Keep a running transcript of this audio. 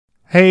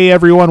Hey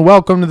everyone,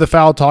 welcome to the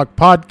Fowl Talk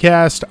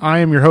Podcast. I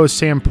am your host,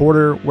 Sam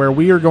Porter, where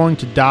we are going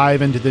to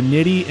dive into the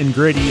nitty and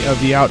gritty of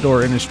the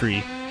outdoor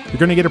industry. You're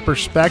going to get a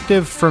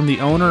perspective from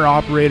the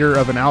owner-operator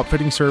of an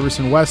outfitting service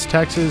in West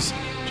Texas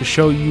to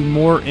show you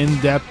more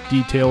in-depth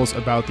details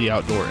about the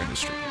outdoor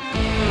industry.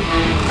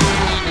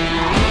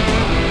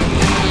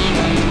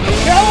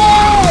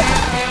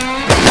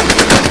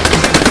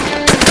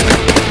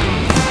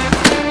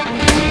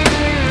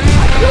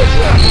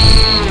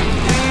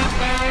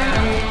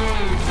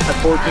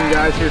 Had 14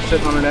 guys here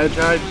sitting on an edge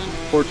hide,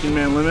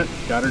 14-man limit,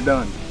 got her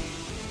done.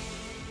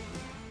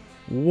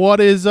 What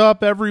is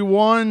up,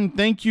 everyone?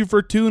 Thank you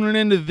for tuning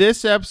into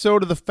this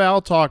episode of the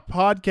Fowl Talk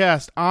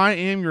Podcast. I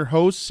am your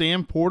host,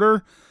 Sam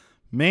Porter.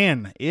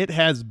 Man, it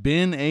has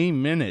been a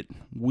minute.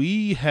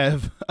 We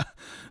have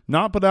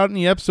not put out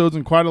any episodes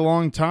in quite a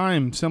long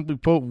time. Simply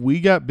put, we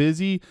got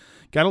busy,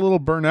 got a little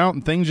burnt out,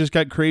 and things just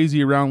got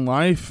crazy around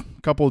life.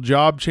 A couple of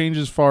job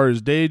changes as far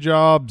as day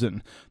jobs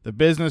and the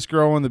business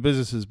growing, the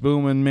business is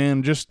booming,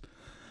 man. Just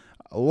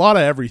a lot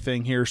of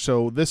everything here.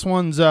 So this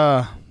one's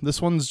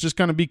just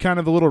going to be kind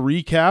of a little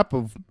recap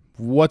of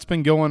what's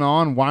been going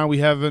on, why we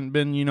haven't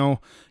been,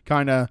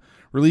 kind of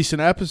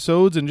releasing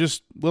episodes, and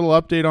just a little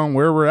update on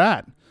where we're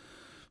at.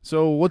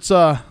 So let's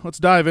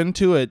dive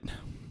into it.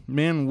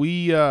 Man,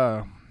 we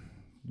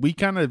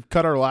kind of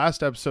cut our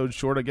last episode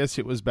short. I guess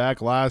it was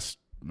back I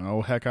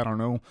don't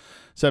know,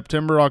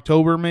 September,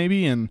 October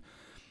maybe, and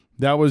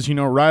that was,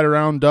 right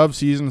around dove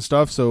season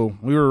stuff, so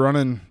we were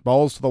running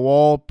balls to the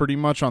wall pretty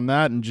much on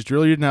that, and just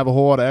really didn't have a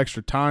whole lot of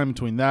extra time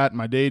between that and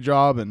my day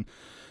job and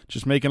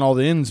just making all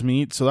the ends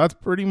meet. So that's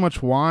pretty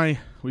much why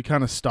we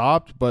kind of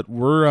stopped. But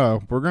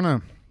we're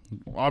gonna,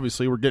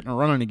 obviously we're getting it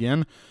running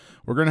again.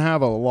 We're gonna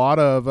have a lot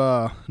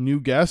of new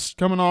guests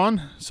coming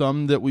on,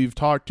 some that we've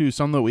talked to,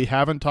 some that we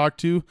haven't talked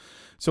to.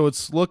 So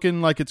it's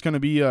looking like it's gonna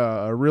be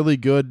a really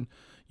good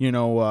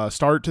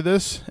start to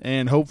this,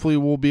 and hopefully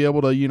we'll be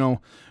able to,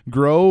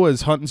 grow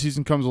as hunting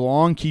season comes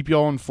along, keep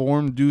y'all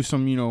informed, do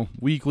some,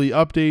 weekly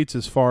updates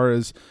as far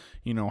as,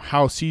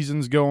 how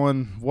season's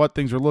going, what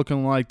things are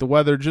looking like, the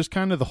weather, just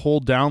kind of the whole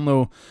down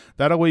low.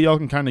 That way y'all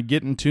can kind of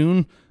get in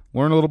tune,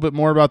 learn a little bit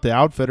more about the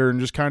outfitter, and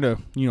just kind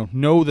of,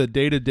 know the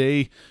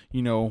day-to-day,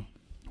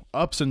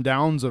 ups and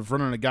downs of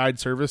running a guide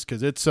service,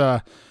 because it's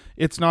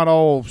not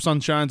all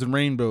sunshines and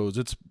rainbows.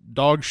 It's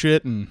dog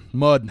shit and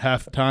mud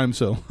half the time,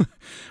 so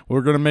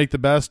we're going to make the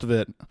best of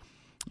it.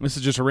 This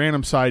is just a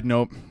random side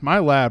note. My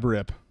lab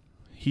Rip,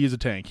 he is a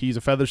tank. He's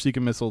a feather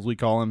seeking missile, as we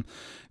call him.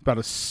 About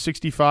a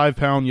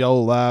 65-pound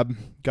yellow lab.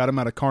 Got him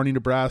out of Kearney,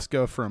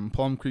 Nebraska from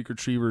Plum Creek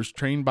Retrievers,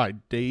 trained by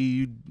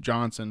Dave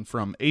Johnson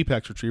from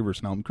Apex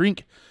Retrievers in Elm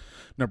Creek,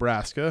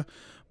 Nebraska.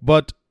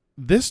 But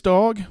this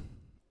dog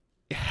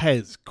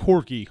has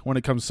quirky when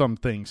it comes to some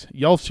things.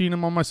 Y'all seen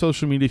him on my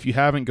social media. If you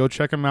haven't, go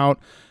check him out.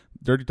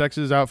 Dirty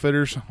Texas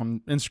Outfitters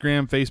on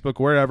Instagram, Facebook,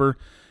 wherever.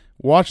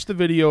 Watch the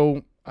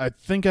video. I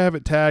think I have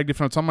it tagged. If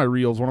not, it's on my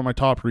reels, one of my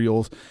top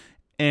reels.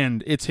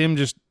 And it's him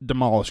just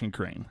demolishing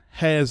crane.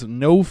 Has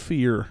no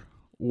fear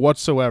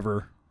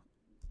whatsoever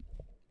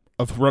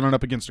of running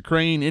up against a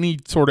crane, any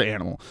sort of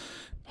animal.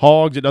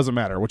 Hogs, it doesn't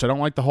matter, which I don't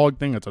like the hog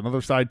thing. That's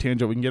another side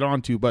tangent we can get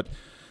onto. But not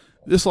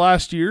this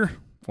last year,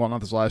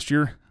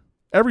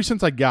 ever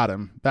since I got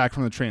him back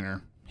from the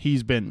trainer,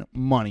 he's been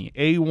money.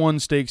 A1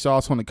 steak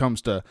sauce when it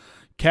comes to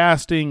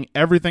casting,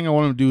 everything I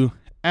want him to do,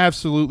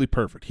 absolutely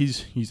perfect.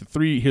 He's a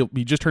 3.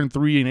 He just turned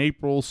 3 in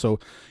April, so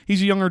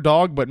he's a younger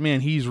dog, but man,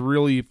 he's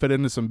really fit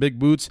into some big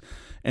boots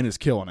and is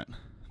killing it.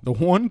 The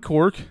one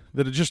quirk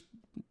that it just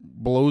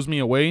blows me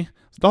away,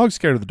 the dog's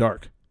scared of the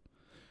dark.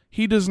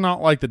 He does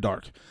not like the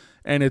dark,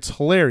 and it's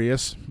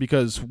hilarious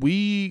because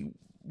when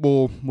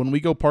we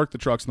go park the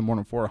trucks in the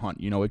morning for a hunt,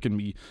 it can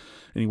be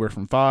anywhere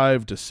from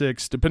 5 to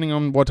 6, depending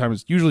on what time.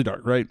 It's usually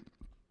dark, right?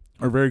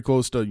 Or very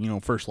close to,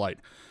 first light.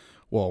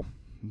 Well,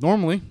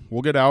 normally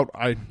we'll get out.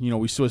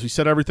 We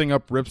set everything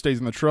up. Rip stays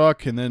in the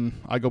truck, and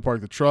then I go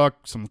park the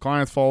truck. Some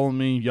clients follow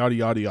me, yada,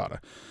 yada,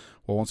 yada.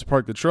 Well, once I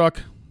park the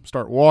truck,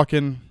 start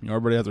walking.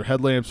 Everybody has their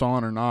headlamps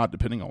on or not,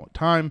 depending on what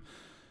time.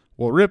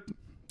 Well, Rip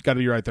got to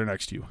be right there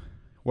next to you.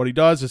 What he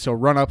does is he'll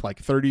run up like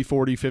 30,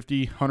 40,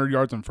 50, 100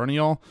 yards in front of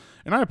y'all.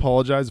 And I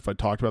apologize if I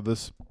talked about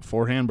this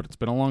beforehand, but it's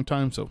been a long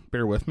time, so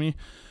bear with me.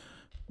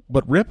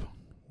 But Rip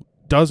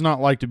does not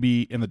like to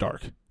be in the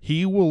dark.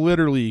 He will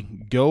literally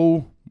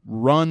go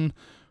run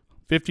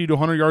 50 to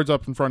 100 yards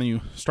up in front of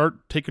you,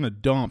 start taking a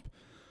dump,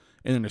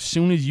 and then as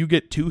soon as you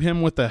get to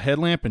him with the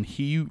headlamp and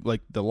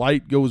the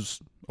light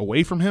goes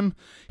away from him,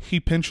 he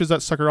pinches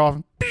that sucker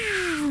off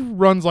and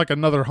runs like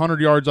another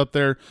 100 yards up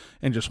there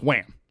and just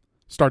wham,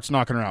 starts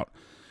knocking her out.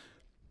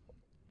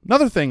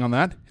 Another thing on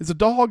that is a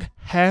dog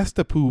has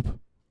to poop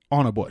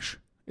on a bush.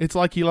 It's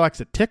like he likes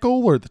a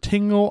tickle or the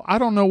tingle. I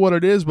don't know what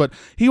it is, but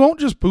he won't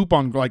just poop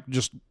on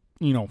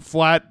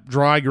flat,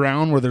 dry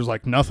ground where there's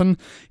nothing.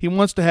 He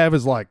wants to have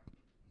his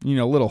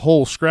little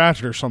hole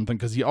scratched or something,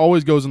 because he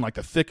always goes in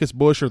the thickest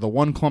bush or the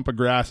one clump of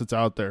grass that's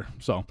out there.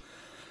 So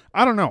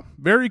I don't know.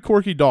 Very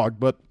quirky dog,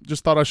 but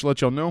just thought I should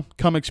let y'all know.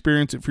 Come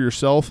experience it for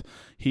yourself.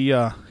 He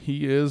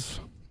is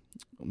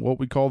what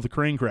we call the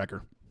crane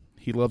cracker.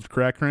 He loved to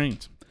crack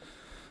cranes.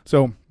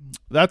 So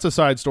that's a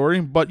side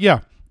story. But yeah,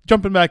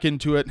 jumping back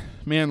into it,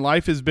 man,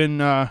 life has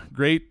been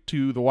great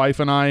to the wife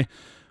and I.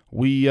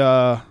 We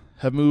have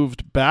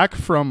moved back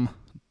from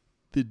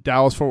the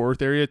Dallas-Fort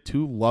Worth area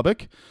to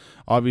Lubbock.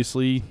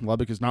 Obviously,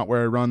 Lubbock is not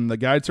where I run the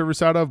guide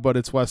service out of, but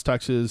it's West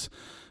Texas.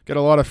 Got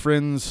a lot of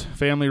friends,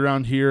 family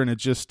around here, and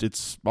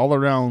it's all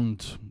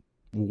around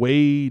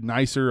way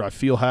nicer. I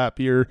feel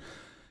happier,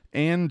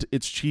 and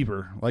it's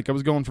cheaper. Like, I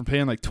was going from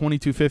paying like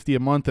 $22.50 a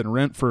month in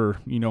rent for,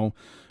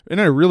 in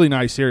a really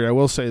nice area, I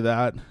will say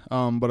that,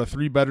 but a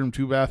 3-bedroom,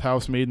 2-bath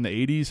house made in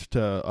the 80s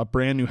to a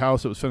brand new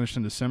house that was finished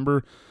in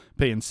December,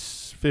 paying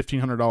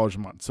 $1,500 a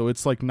month. So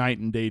it's like night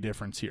and day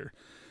difference here.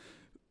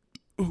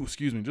 Ooh,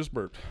 excuse me, just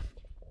burped.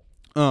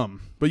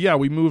 But yeah,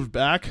 we moved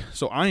back,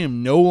 so I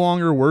am no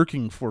longer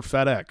working for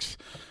FedEx.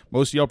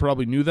 Most of y'all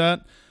probably knew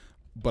that,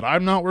 but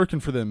I'm not working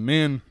for them.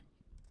 Man,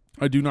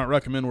 I do not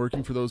recommend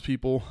working for those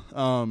people.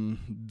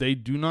 They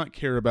do not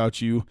care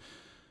about you.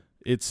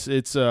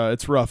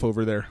 It's rough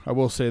over there. I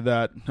will say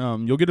that.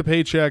 You'll get a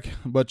paycheck,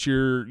 but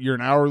you're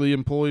an hourly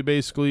employee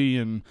basically,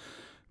 and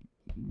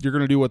you're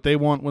going to do what they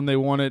want when they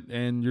want it,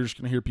 and you're just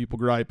going to hear people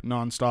gripe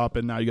nonstop,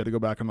 and now you got to go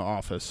back in the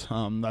office.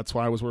 That's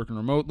why I was working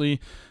remotely.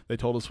 They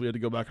told us we had to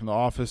go back in the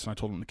office, and I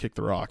told them to kick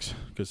the rocks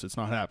because it's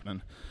not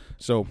happening.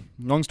 So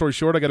long story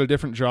short, I got a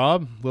different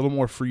job, a little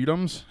more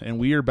freedoms, and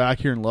we are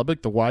back here in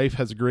Lubbock. The wife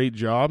has a great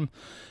job,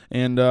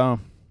 and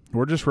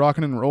we're just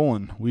rocking and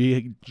rolling.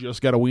 We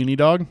just got a weenie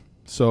dog,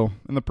 so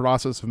in the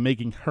process of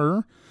making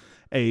her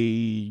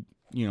a,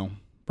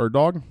 bird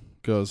dog,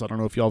 because I don't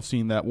know if y'all have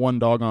seen that one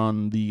dog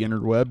on the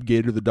interweb,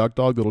 Gator the duck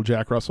dog, little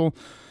Jack Russell.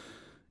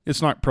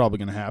 It's not probably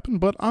going to happen,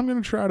 but I'm going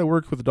to try to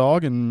work with the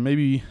dog and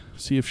maybe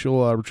see if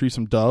she'll retrieve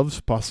some doves,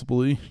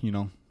 possibly,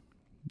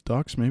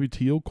 ducks, maybe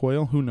teal,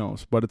 quail, who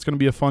knows. But it's going to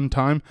be a fun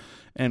time,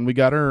 and we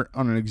got her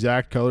on an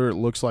exact color. It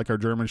looks like our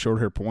German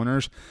Shorthair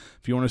Pointers.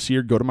 If you want to see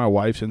her, go to my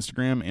wife's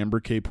Instagram,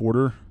 Amber K.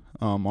 Porter,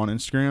 on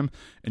Instagram,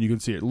 and you can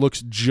see it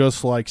looks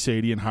just like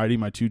Sadie and Heidi,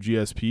 my 2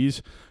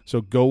 GSPs. So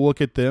go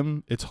look at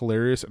them. It's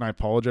hilarious, and I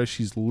apologize.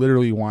 She's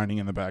literally whining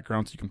in the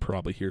background, so you can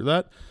probably hear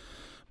that.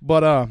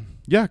 But,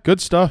 yeah,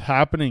 good stuff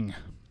happening.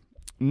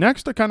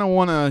 Next, I kind of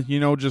want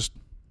to, just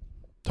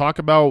talk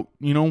about,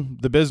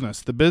 the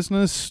business. The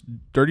business,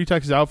 Dirty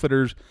Texas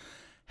Outfitters,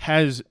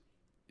 has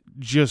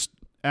just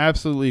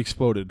absolutely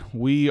exploded.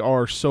 We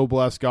are so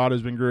blessed. God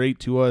has been great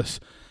to us.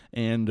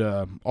 And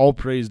all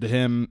praise to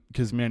him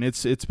because, man,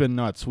 it's been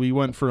nuts. We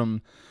went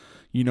from,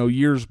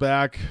 years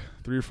back,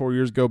 3 or 4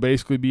 years ago,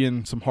 basically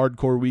being some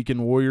hardcore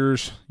weekend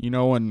warriors,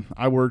 and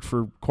I worked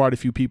for quite a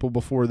few people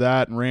before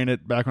that and ran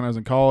it back when I was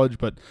in college.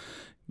 But,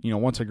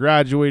 once I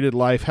graduated,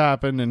 life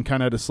happened and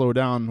kind of had to slow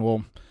down.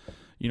 Well,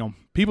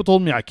 people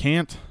told me I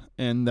can't,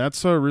 and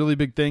that's a really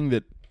big thing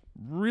that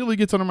really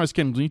gets under my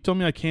skin. When you tell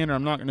me I can't or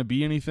I'm not going to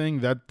be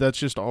anything, that's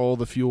just all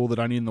the fuel that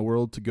I need in the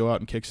world to go out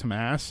and kick some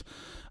ass.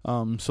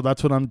 So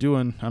that's what I'm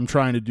doing. I'm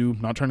trying to do,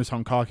 not trying to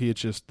sound cocky.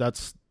 It's just,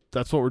 that's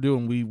what we're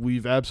doing.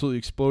 We've absolutely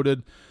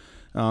exploded.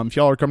 If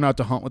y'all are coming out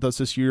to hunt with us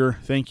this year,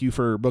 thank you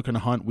for booking a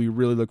hunt. We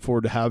really look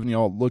forward to having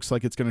y'all. It looks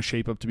like it's going to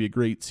shape up to be a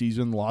great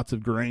season. Lots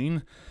of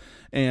grain.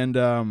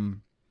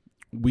 And,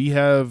 we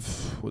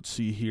have, let's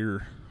see here.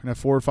 We're going to have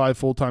 4 or 5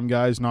 full-time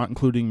guys, not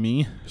including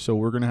me. So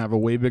we're going to have a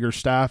way bigger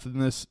staff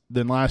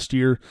than last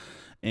year.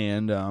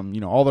 And,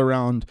 all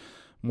around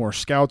more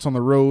scouts on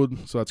the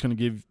road. So that's going to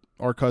give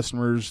our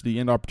customers the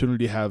end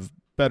opportunity to have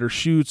better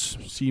shoots,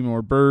 see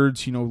more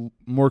birds,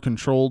 more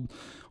controlled.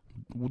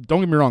 Don't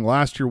get me wrong,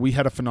 last year we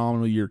had a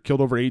phenomenal year. Killed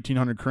over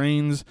 1,800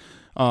 cranes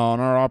on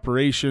our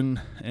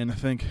operation, and I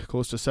think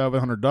close to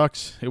 700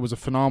 ducks. It was a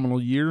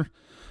phenomenal year,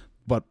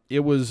 but it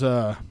was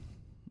a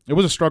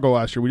struggle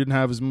last year. We didn't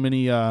have as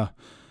many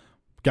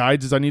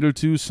guides as I needed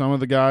to. Some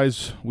of the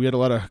guys, we had to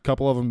let a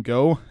couple of them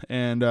go,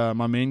 and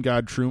my main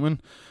guide,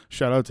 Truman,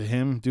 shout out to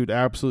him. Dude,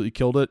 absolutely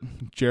killed it.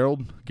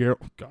 Gerald,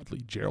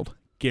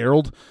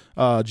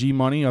 G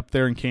Money up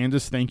there in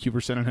Kansas. Thank you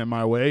for sending him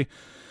my way.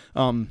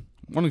 Want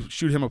to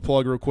shoot him a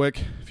plug real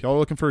quick. If y'all are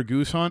looking for a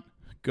goose hunt,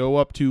 go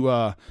up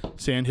to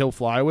Sandhill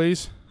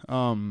Flyways.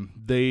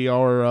 They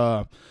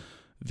are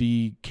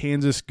the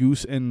Kansas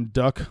goose and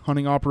duck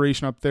hunting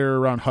operation up there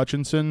around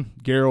Hutchinson.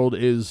 Gerald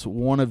is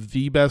one of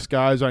the best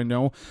guys I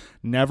know.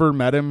 Never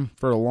met him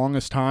for the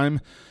longest time.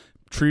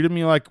 Treated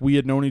me like we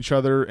had known each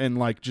other and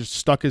just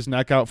stuck his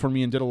neck out for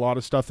me and did a lot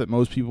of stuff that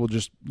most people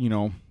just, be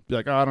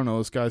like, oh, I don't know,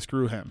 this guy,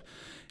 screw him.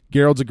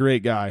 Gerald's a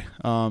great guy.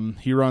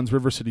 He runs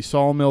River City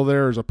Sawmill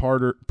there as a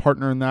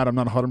partner in that. I'm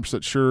not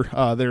 100% sure.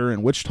 They're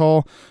in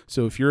Wichita.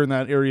 So if you're in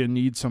that area and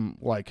need some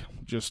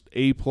just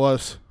A+,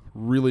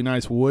 really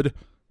nice wood,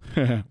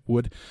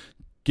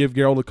 give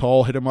Gerald a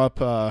call. Hit him up.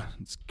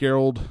 It's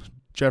Gerald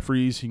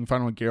Jeffries. You can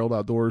find him at Gerald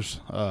Outdoors.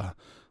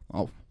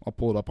 I'll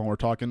pull it up when we're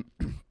talking.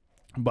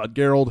 But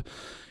Gerald,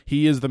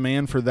 he is the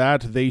man for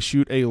that. They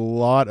shoot a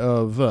lot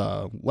of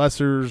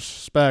lessers,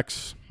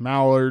 specks,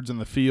 mallards in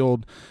the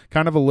field,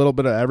 kind of a little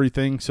bit of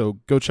everything. So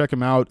go check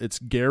him out. It's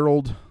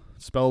Gerald,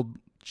 spelled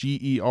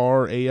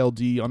GERALD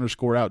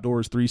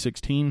 _outdoors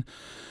 316.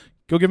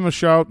 go give him a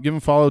shout, give him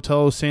a follow,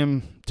 tell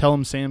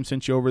him Sam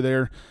sent you over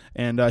there.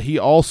 And he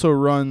also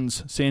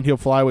runs Sandhill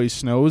Flyways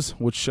Snows,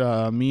 which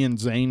me and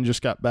Zane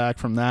just got back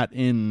from that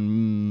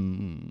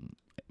in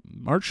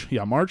March.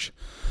 Yeah, March.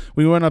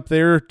 We went up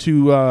there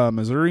to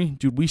Missouri.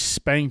 Dude, we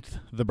spanked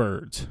the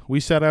birds. We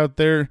sat out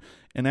there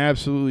and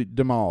absolutely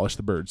demolished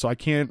the birds. So I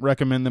can't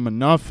recommend them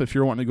enough if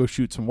you're wanting to go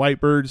shoot some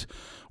white birds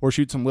or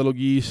shoot some little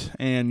geese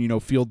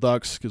and, field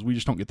ducks, because we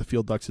just don't get the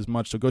field ducks as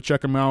much. So go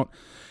check him out.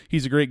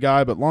 He's a great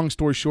guy, but long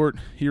story short,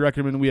 he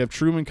recommended we have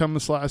Truman come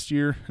this last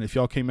year. And if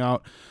y'all came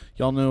out,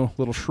 y'all know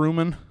little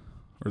Truman,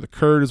 or the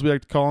curd as we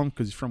like to call him,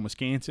 because he's from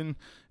Wisconsin,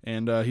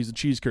 and he's a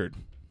cheese curd.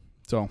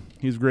 So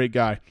he's a great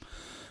guy.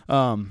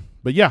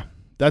 But yeah,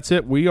 that's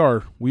it. We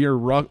are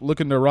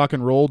looking to rock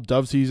and roll.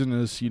 Dove season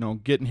is,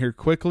 getting here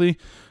quickly.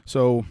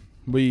 So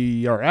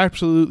we are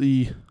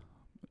absolutely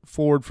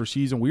forward for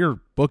season. We are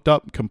booked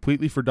up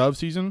completely for dove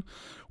season.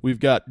 We've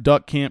got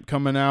duck camp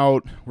coming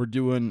out. We're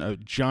doing a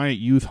giant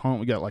youth hunt.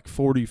 We got like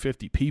 40,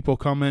 50 people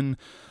coming.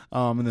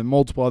 And then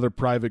multiple other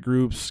private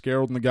groups.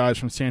 Scarrold and the guys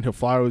from Sandhill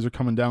Flyways are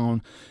coming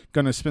down.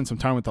 Going to spend some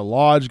time with the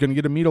lodge. Going to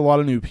get to meet a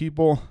lot of new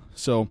people.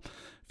 So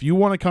if you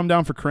want to come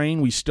down for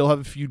crane, we still have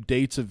a few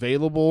dates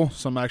available,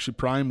 some actually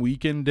prime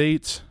weekend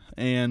dates,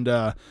 and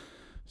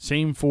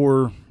same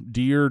for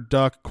deer,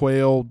 duck,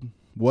 quail,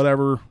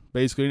 whatever,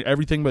 basically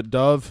everything but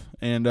dove.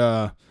 And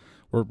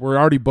we're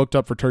already booked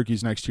up for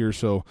turkeys next year,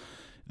 so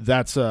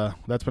that's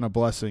been a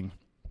blessing.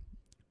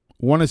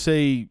 Want to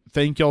say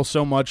thank y'all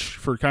so much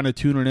for kind of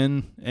tuning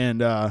in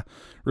and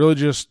really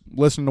just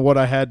listening to what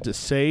I had to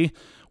say.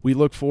 We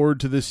look forward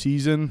to this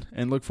season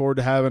and look forward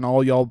to having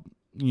all y'all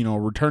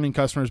returning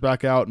customers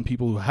back out and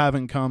people who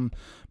haven't come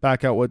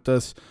back out with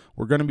us.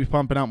 We're going to be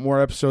pumping out more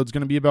episodes,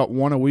 going to be about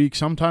one a week,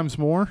 sometimes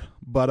more,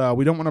 but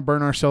we don't want to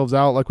burn ourselves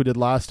out like we did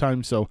last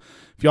time. So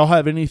if y'all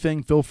have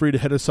anything, feel free to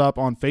hit us up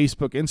on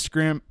Facebook,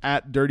 Instagram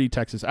at Dirty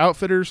Texas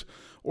Outfitters,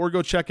 or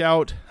go check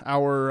out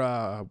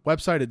our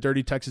website at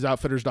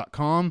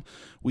dirtytexasoutfitters.com.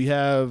 We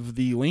have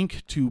the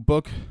link to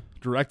book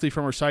directly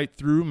from our site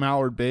through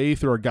Mallard Bay,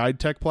 through our Guide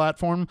Tech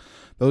platform.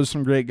 Those are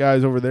some great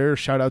guys over there.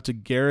 Shout out to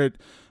Garrett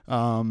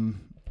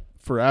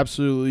for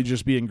absolutely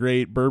just being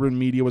great. Bourbon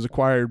Media was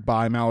acquired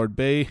by Mallard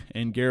Bay,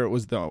 and Garrett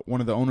was one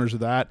of the owners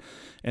of that,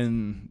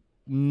 and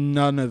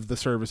none of the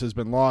service has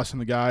been lost, and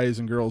the guys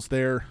and girls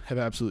there have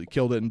absolutely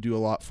killed it and do a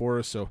lot for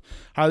us, so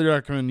highly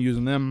recommend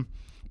using them.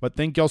 But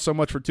thank y'all so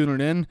much for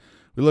tuning in.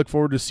 We look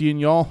forward to seeing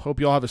y'all. Hope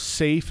y'all have a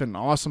safe and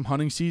awesome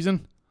hunting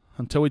season.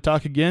 Until we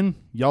talk again,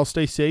 y'all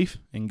stay safe,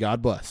 and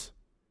God bless.